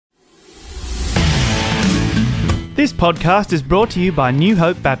This podcast is brought to you by New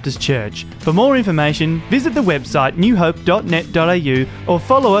Hope Baptist Church. For more information, visit the website newhope.net.au or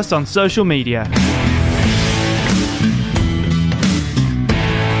follow us on social media.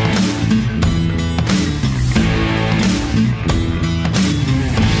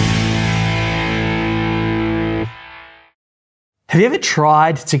 Have you ever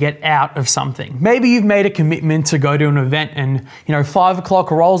tried to get out of something? Maybe you've made a commitment to go to an event and, 5 o'clock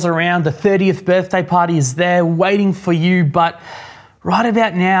rolls around, the 30th birthday party is there waiting for you, but right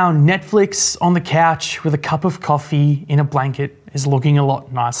about now, Netflix on the couch with a cup of coffee in a blanket is looking a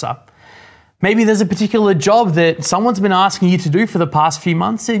lot nicer. Maybe there's a particular job that someone's been asking you to do for the past few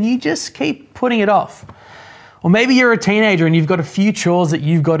months and you just keep putting it off. Or maybe you're a teenager and you've got a few chores that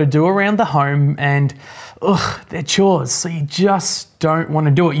you've got to do around the home and they're chores, so you just don't want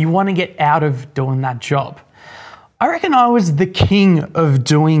to do it. You want to get out of doing that job. I reckon I was the king of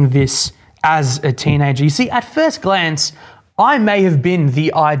doing this as a teenager. You see, at first glance, I may have been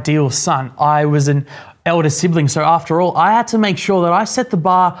the ideal son. I was an elder sibling, so after all, I had to make sure that I set the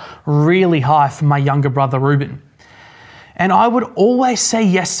bar really high for my younger brother, Reuben. And I would always say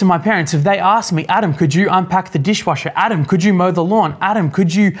yes to my parents. If they asked me, Adam, could you unpack the dishwasher? Adam, could you mow the lawn? Adam,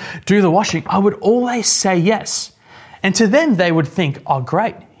 could you do the washing? I would always say yes. And to them, they would think, oh,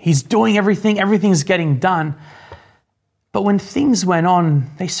 great, he's doing everything, everything's getting done. But when things went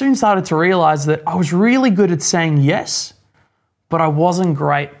on, they soon started to realize that I was really good at saying yes, but I wasn't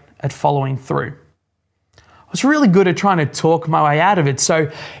great at following through. I was really good at trying to talk my way out of it.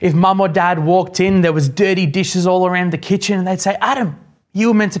 So if mum or dad walked in, there was dirty dishes all around the kitchen and they'd say, Adam, you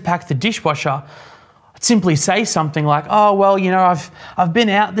were meant to pack the dishwasher. I'd simply say something like, oh, well, I've been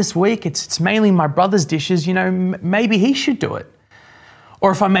out this week. It's mainly my brother's dishes. Maybe he should do it.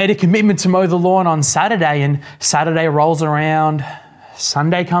 Or if I made a commitment to mow the lawn on Saturday and Saturday rolls around,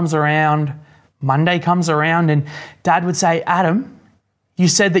 Sunday comes around, Monday comes around and dad would say, Adam, you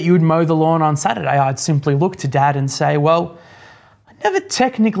said that you would mow the lawn on Saturday. I'd simply look to dad and say, well, I never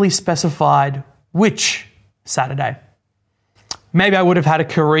technically specified which Saturday. Maybe I would have had a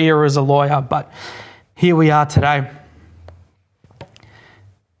career as a lawyer, but here we are today.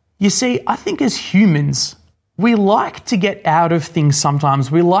 You see, I think as humans, we like to get out of things sometimes.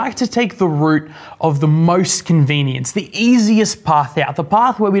 We like to take the route of the most convenience, the easiest path out, the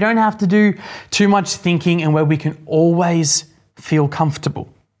path where we don't have to do too much thinking and where we can always feel comfortable.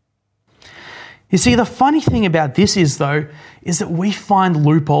 You see, the funny thing about this is that we find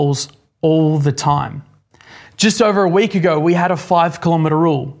loopholes all the time. Just over a week ago, we had a 5-kilometre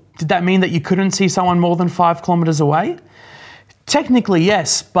rule. Did that mean that you couldn't see someone more than 5 kilometres away? Technically,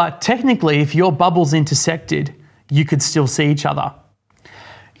 yes, but technically, if your bubbles intersected, you could still see each other.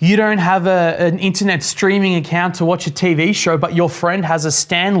 You don't have an internet streaming account to watch a TV show, but your friend has a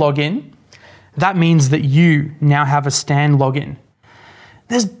Stan login. That means that you now have a Stan login.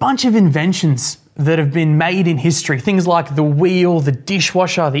 There's a bunch of inventions that have been made in history. Things like the wheel, the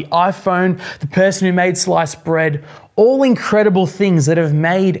dishwasher, the iPhone, the person who made sliced bread. All incredible things that have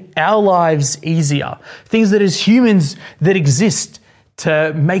made our lives easier. Things that as humans that exist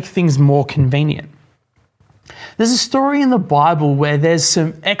to make things more convenient. There's a story in the Bible where there's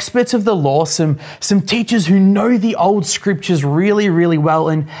some experts of the law, some teachers who know the old scriptures really, really well,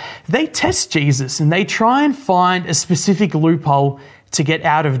 and they test Jesus and they try and find a specific loophole to get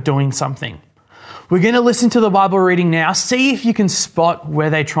out of doing something. We're going to listen to the Bible reading now, see if you can spot where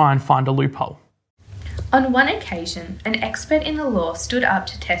they try and find a loophole. On one occasion, an expert in the law stood up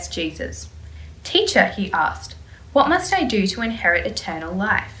to test Jesus. "Teacher," he asked, "what must I do to inherit eternal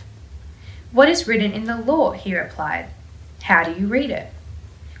life?" "What is written in the law?" he replied. "How do you read it?"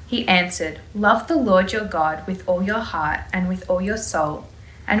 He answered, "Love the Lord your God with all your heart and with all your soul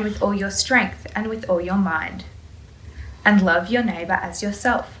and with all your strength and with all your mind, and love your neighbor as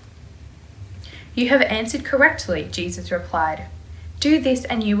yourself." "You have answered correctly," Jesus replied. "Do this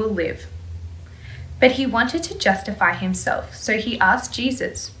and you will live." But he wanted to justify himself, so he asked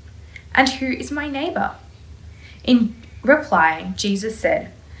Jesus, "And who is my neighbor?" In reply, Jesus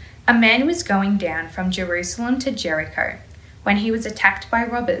said, "A man was going down from Jerusalem to Jericho when he was attacked by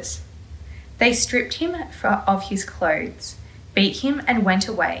robbers. They stripped him of his clothes, beat him and went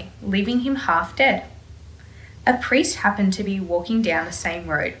away, leaving him half dead. A priest happened to be walking down the same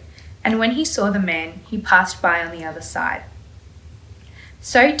road, and when he saw the man, he passed by on the other side.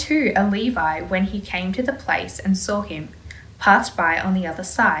 So too a Levi, when he came to the place and saw him, passed by on the other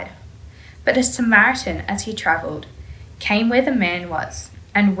side. But a Samaritan, as he travelled, came where the man was,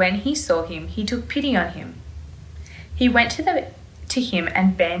 and when he saw him, he took pity on him. He went to him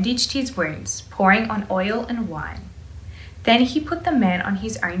and bandaged his wounds, pouring on oil and wine. Then he put the man on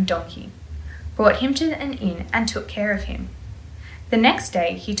his own donkey, brought him to an inn and took care of him. The next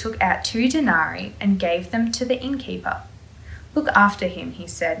day he took out 2 denarii and gave them to the innkeeper. "Look after him," he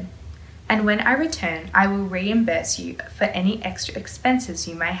said, "and when I return I will reimburse you for any extra expenses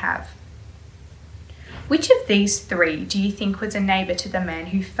you may have." Which of these 3 do you think was a neighbour to the man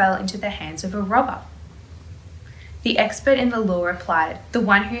who fell into the hands of a robber? The expert in the law replied, "The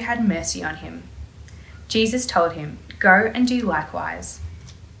one who had mercy on him." Jesus told him, "Go and do likewise."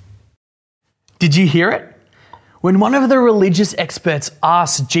 Did you hear it? When one of the religious experts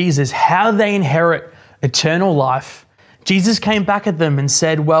asked Jesus how they inherit eternal life, Jesus came back at them and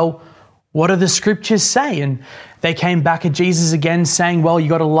said, "Well, what do the scriptures say?" And they came back at Jesus again saying, "Well, you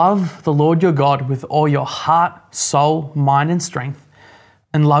got to love the Lord your God with all your heart, soul, mind, and strength,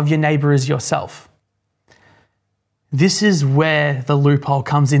 and love your neighbor as yourself." This is where the loophole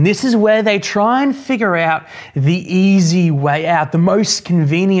comes in. This is where they try and figure out the easy way out, the most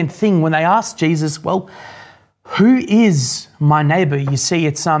convenient thing when they ask Jesus, "Well, who is my neighbor?" You see,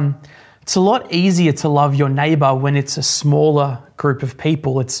 it's a lot easier to love your neighbor when it's a smaller group of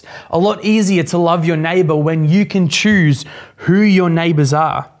people. It's a lot easier to love your neighbor when you can choose who your neighbors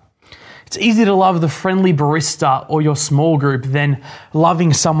are. It's easier to love the friendly barista or your small group than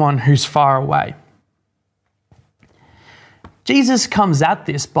loving someone who's far away. Jesus comes at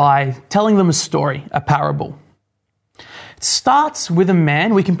this by telling them a story, a parable. It starts with a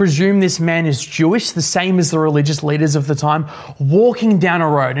man, we can presume this man is Jewish, the same as the religious leaders of the time, walking down a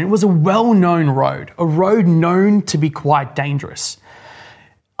road. And it was a well-known road, a road known to be quite dangerous.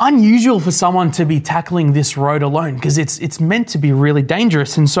 Unusual for someone to be tackling this road alone because it's meant to be really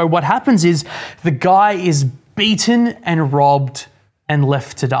dangerous. And so what happens is the guy is beaten and robbed and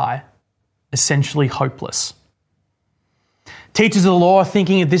left to die, essentially hopeless. Teachers of the law are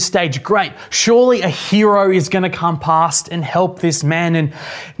thinking at this stage, great, surely a hero is going to come past and help this man. And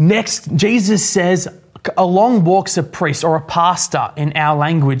next, Jesus says, along walks a priest or a pastor in our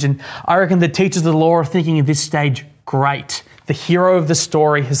language. And I reckon the teachers of the law are thinking at this stage, great, the hero of the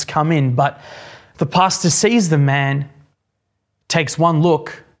story has come in. But the pastor sees the man, takes one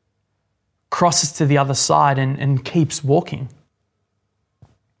look, crosses to the other side and keeps walking.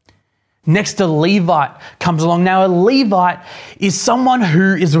 Next, a Levite comes along. Now, a Levite is someone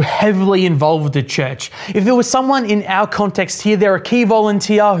who is heavily involved with the church. If there was someone in our context here, they're a key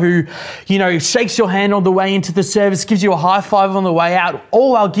volunteer who, shakes your hand on the way into the service, gives you a high five on the way out,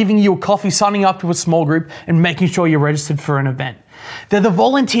 all while giving you a coffee, signing up to a small group and making sure you're registered for an event. They're the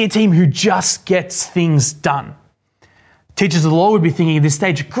volunteer team who just gets things done. Teachers of the law would be thinking at this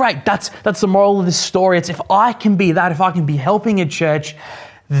stage, great, that's the moral of this story. It's if I can be that, if I can be helping a church,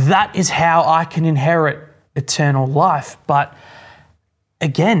 that is how I can inherit eternal life. But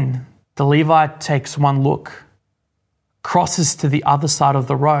again, the Levite takes one look, crosses to the other side of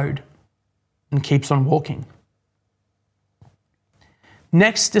the road, and keeps on walking.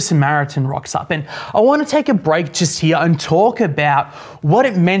 Next, a Samaritan rocks up. And I want to take a break just here and talk about what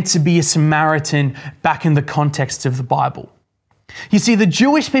it meant to be a Samaritan back in the context of the Bible. You see, the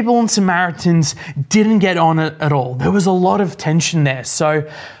Jewish people and Samaritans didn't get on at all. There was a lot of tension there. So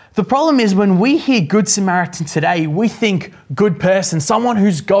the problem is when we hear Good Samaritan today, we think good person, someone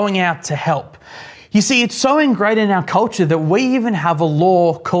who's going out to help. You see, it's so ingrained in our culture that we even have a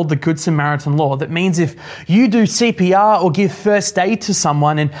law called the Good Samaritan law. That means if you do CPR or give first aid to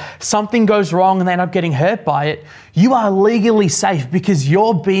someone and something goes wrong and they end up getting hurt by it, you are legally safe because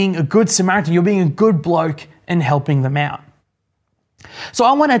you're being a good Samaritan, you're being a good bloke and helping them out. So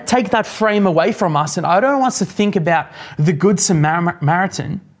I want to take that frame away from us, and I don't want us to think about the Good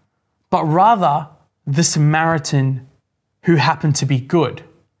Samaritan, but rather the Samaritan who happened to be good.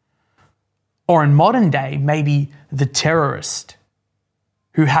 Or in modern day, maybe the terrorist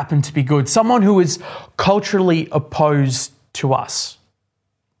who happened to be good, someone who is culturally opposed to us.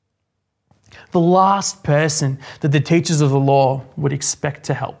 The last person that the teachers of the law would expect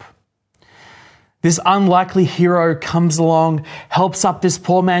to help. This unlikely hero comes along, helps up this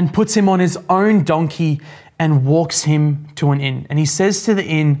poor man, puts him on his own donkey and walks him to an inn. And he says to the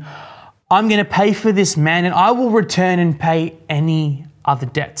inn, I'm going to pay for this man and I will return and pay any other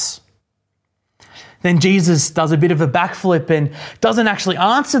debts. Then Jesus does a bit of a backflip and doesn't actually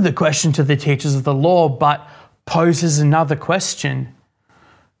answer the question to the teachers of the law, but poses another question.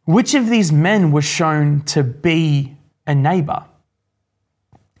 Which of these men was shown to be a neighbor?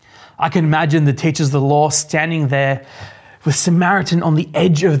 I can imagine the teachers of the law standing there with Samaritan on the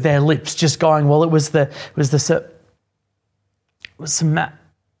edge of their lips, just going, well, it's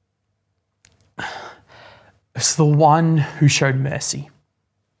the one who showed mercy.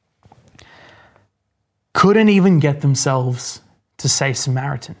 Couldn't even get themselves to say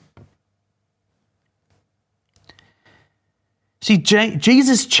Samaritan. See,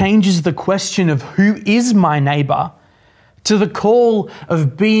 Jesus changes the question of who is my neighbor to the call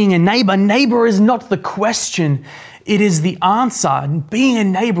of being a neighbor. Neighbor is not the question, it is the answer. And being a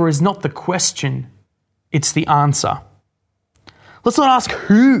neighbor is not the question, it's the answer. Let's not ask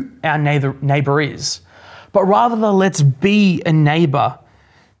who our neighbor is, but rather let's be a neighbor,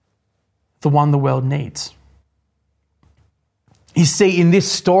 the one the world needs. You see, in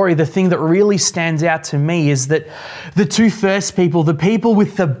this story, the thing that really stands out to me is that the two first people, the people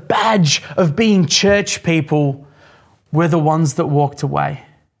with the badge of being church people, were the ones that walked away.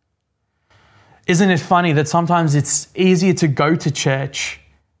 Isn't it funny that sometimes it's easier to go to church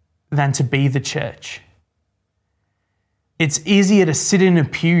than to be the church? It's easier to sit in a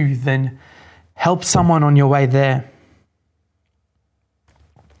pew than help someone on your way there.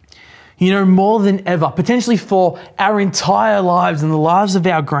 You know, more than ever, potentially for our entire lives and the lives of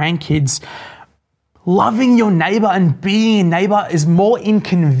our grandkids, loving your neighbor and being a neighbor is more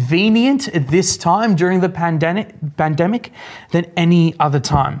inconvenient at this time during the pandemic than any other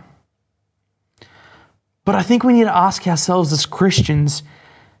time. But I think we need to ask ourselves as Christians,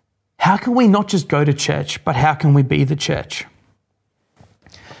 how can we not just go to church, but how can we be the church?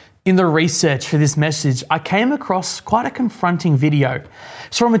 In the research for this message, I came across quite a confronting video.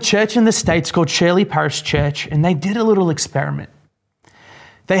 It's from a church in the States called Shirley Parish Church, and they did a little experiment.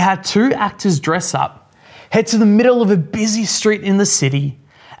 They had two actors dress up, head to the middle of a busy street in the city,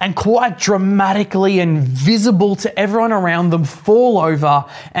 and quite dramatically and visible to everyone around them, fall over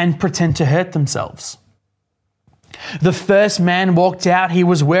and pretend to hurt themselves. The first man walked out. He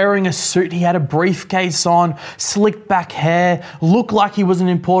was wearing a suit. He had a briefcase on, slicked back hair, looked like he was an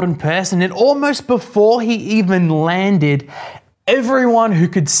important person. And almost before he even landed, everyone who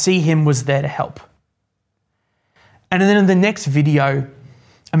could see him was there to help. And then in the next video,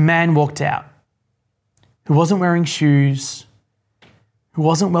 a man walked out who wasn't wearing shoes, who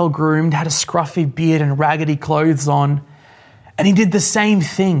wasn't well groomed, had a scruffy beard and raggedy clothes on. And he did the same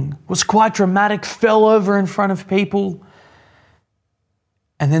thing, was quite dramatic, fell over in front of people.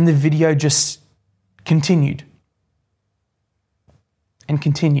 And then the video just continued and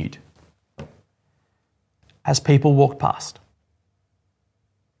continued as people walked past.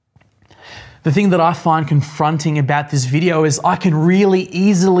 The thing that I find confronting about this video is I can really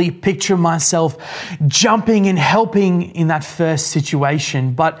easily picture myself jumping and helping in that first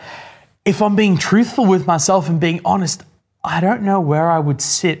situation. But if I'm being truthful with myself and being honest, I don't know where I would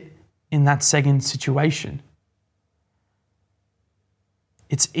sit in that second situation.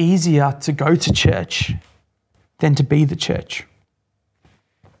 It's easier to go to church than to be the church.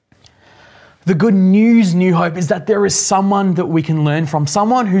 The good news, New Hope, is that there is someone that we can learn from,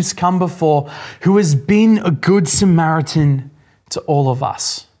 someone who's come before, who has been a good Samaritan to all of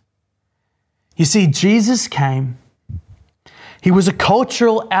us. You see, Jesus came. He was a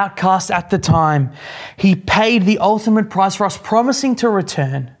cultural outcast at the time. He paid the ultimate price for us, promising to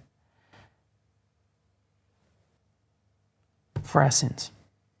return for our sins.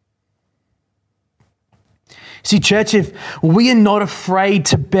 See, church, if we are not afraid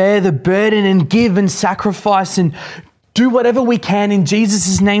to bear the burden and give and sacrifice and do whatever we can in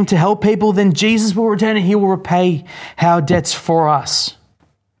Jesus' name to help people, then Jesus will return and he will repay our debts for us.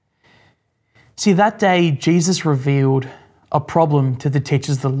 See, that day, Jesus revealed a problem to the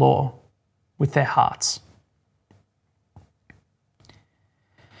teachers of the law with their hearts.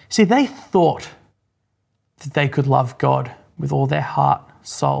 See, they thought that they could love God with all their heart,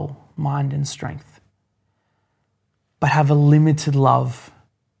 soul, mind, and strength, but have a limited love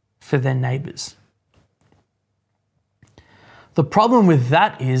for their neighbours. The problem with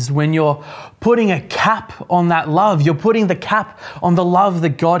that is when you're putting a cap on that love, you're putting the cap on the love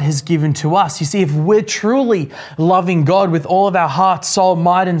that God has given to us. You see, if we're truly loving God with all of our heart, soul,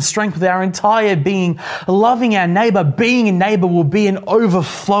 mind, and strength, with our entire being, loving our neighbour, being a neighbour will be an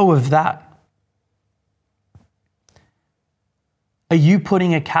overflow of that. Are you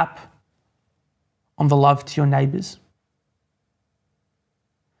putting a cap on the love to your neighbours?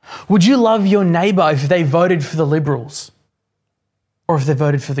 Would you love your neighbour if they voted for the Liberals? Or if they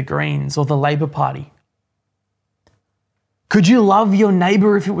voted for the Greens or the Labor Party? Could you love your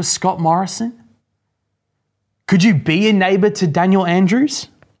neighbour if it was Scott Morrison? Could you be a neighbour to Daniel Andrews?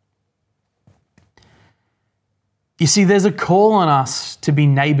 You see, there's a call on us to be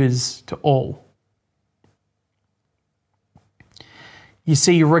neighbours to all. You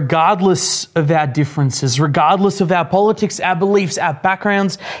see, regardless of our differences, regardless of our politics, our beliefs, our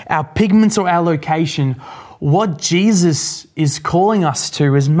backgrounds, our pigments or our location, what Jesus is calling us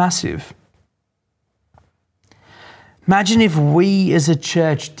to is massive. Imagine if we as a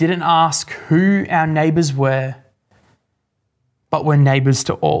church didn't ask who our neighbours were, but we're neighbours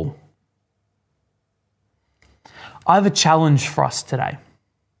to all. I have a challenge for us today.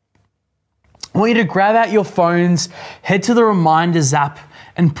 I want you to grab out your phones, head to the Reminders app,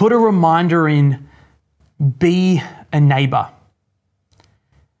 and put a reminder in, be a neighbour.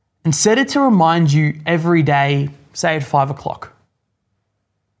 And set it to remind you every day, say at 5 o'clock,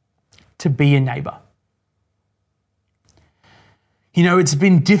 to be a neighbour. You know, it's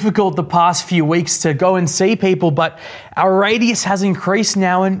been difficult the past few weeks to go and see people, but our radius has increased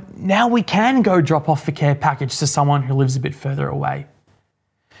now, and now we can go drop off the care package to someone who lives a bit further away.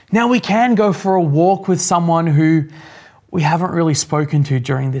 Now we can go for a walk with someone who we haven't really spoken to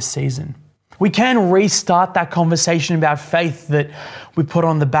during this season. We can restart that conversation about faith that we put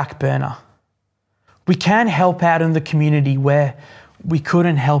on the back burner. We can help out in the community where we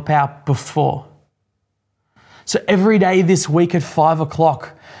couldn't help out before. So every day this week at 5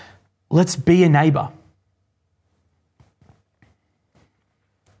 o'clock, let's be a neighbour.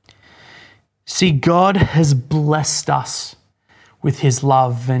 See, God has blessed us with his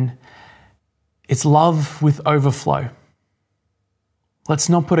love, and it's love with overflow. Let's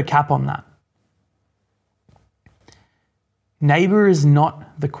not put a cap on that. Neighbour is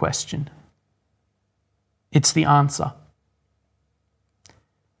not the question. It's the answer.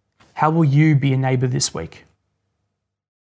 How will you be a neighbour this week?